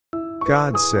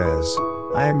God says,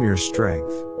 I am your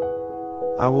strength.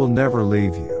 I will never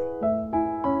leave you.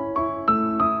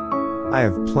 I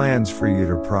have plans for you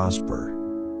to prosper.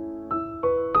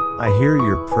 I hear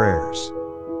your prayers.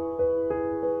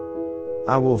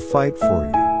 I will fight for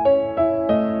you.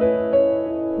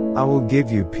 I will give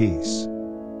you peace.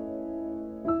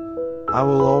 I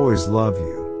will always love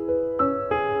you.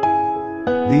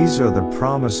 These are the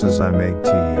promises I make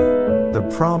to you, the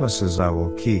promises I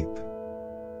will keep.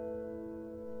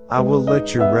 I will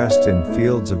let you rest in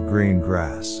fields of green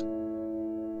grass.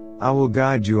 I will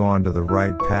guide you onto the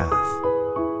right path.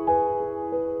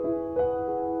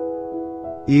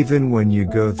 Even when you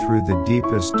go through the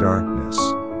deepest darkness,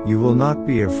 you will not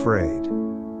be afraid.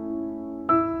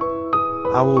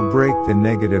 I will break the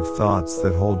negative thoughts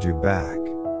that hold you back.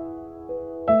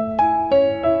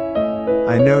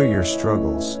 I know your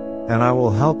struggles, and I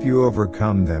will help you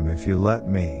overcome them if you let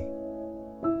me.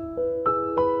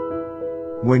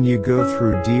 When you go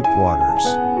through deep waters,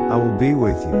 I will be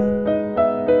with you.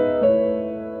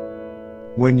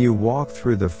 When you walk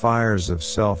through the fires of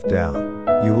self-doubt,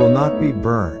 you will not be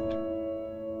burned.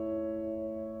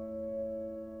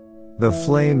 The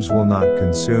flames will not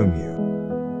consume you.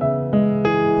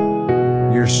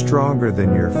 You're stronger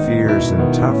than your fears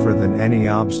and tougher than any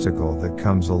obstacle that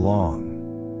comes along.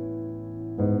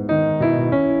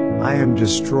 I am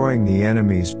destroying the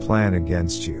enemy's plan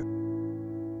against you.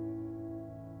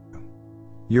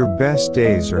 Your best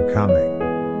days are coming.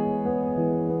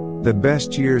 The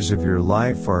best years of your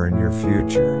life are in your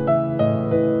future.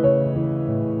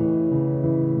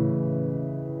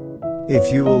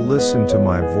 If you will listen to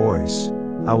my voice,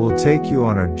 I will take you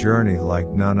on a journey like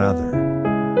none other.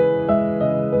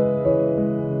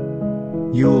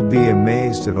 You will be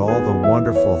amazed at all the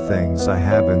wonderful things I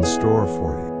have in store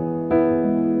for you.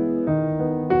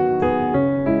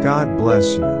 God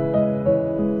bless you.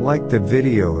 Like the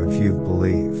video if you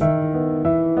believe.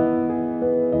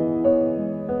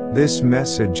 This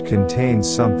message contains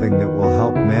something that will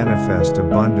help manifest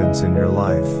abundance in your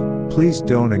life. Please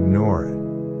don't ignore it.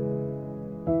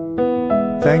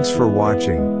 Thanks for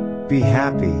watching. Be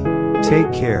happy.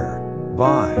 Take care.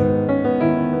 Bye.